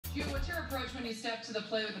Gio, what's your approach when you step to the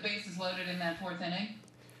plate with the bases loaded in that fourth inning?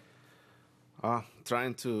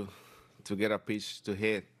 Trying to get a pitch to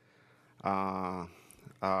hit. Uh,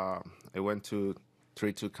 I went to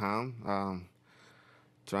 3-2 count,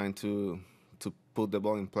 trying to put the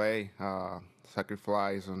ball in play,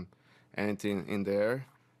 sacrifice and anything in there.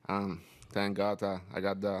 Thank God I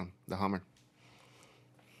got the hammer.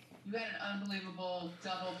 You had an unbelievable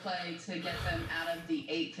double play to get them out of the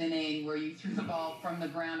eighth inning where you threw the ball from the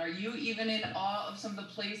ground. Are you even in awe of some of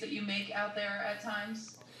the plays that you make out there at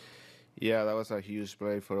times? Yeah, that was a huge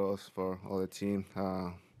play for us, for all the team.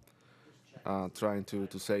 Trying to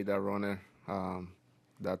save that runner.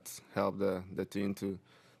 That's helped the team to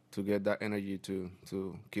get that energy to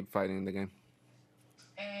keep fighting in the game.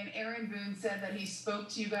 And Aaron Boone said that he spoke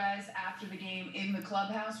to you guys after the game in the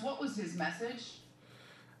clubhouse. What was his message?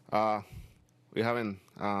 We haven't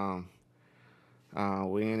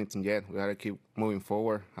win anything yet. We gotta keep moving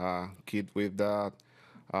forward. Keep with that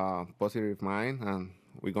positive mind, and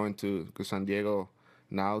we're going to San Diego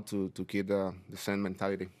now to keep the same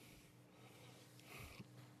mentality.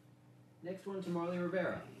 Next one to Marley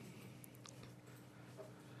Rivera.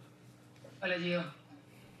 Hola, Gio.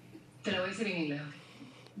 Te la voy a decir en inglés.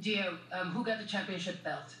 Gio, who got the championship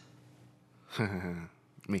belt?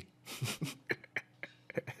 Me.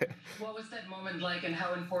 What was that moment like, and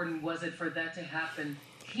how important was it for that to happen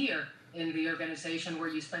here in the organization where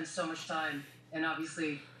you spent so much time, and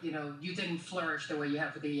obviously, you didn't flourish the way you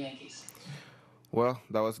have with the Yankees? Well,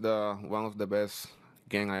 that was one of the best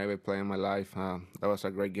game I ever played in my life. That was a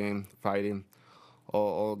great game, fighting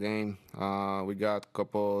all game. We got a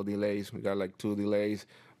couple delays. We got like 2 delays,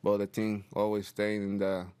 but the team always stayed in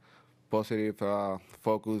the positive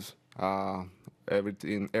focus.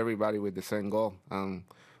 Everybody with the same goal, and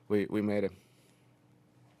we made it.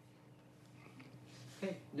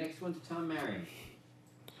 Okay, next one to Tom Marion.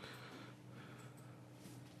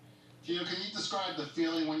 Gio, can you describe the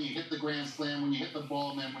feeling when you hit the grand slam, when you hit the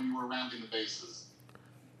ball, and then when you were rounding the bases?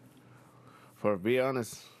 For be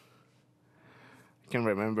honest, I can't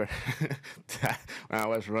remember when I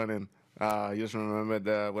was running. I just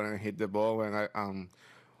remember when I hit the ball, when I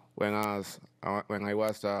was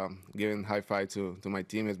giving high five to my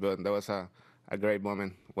teammates. But that was a great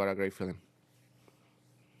moment. What a great feeling.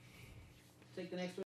 Take the next one.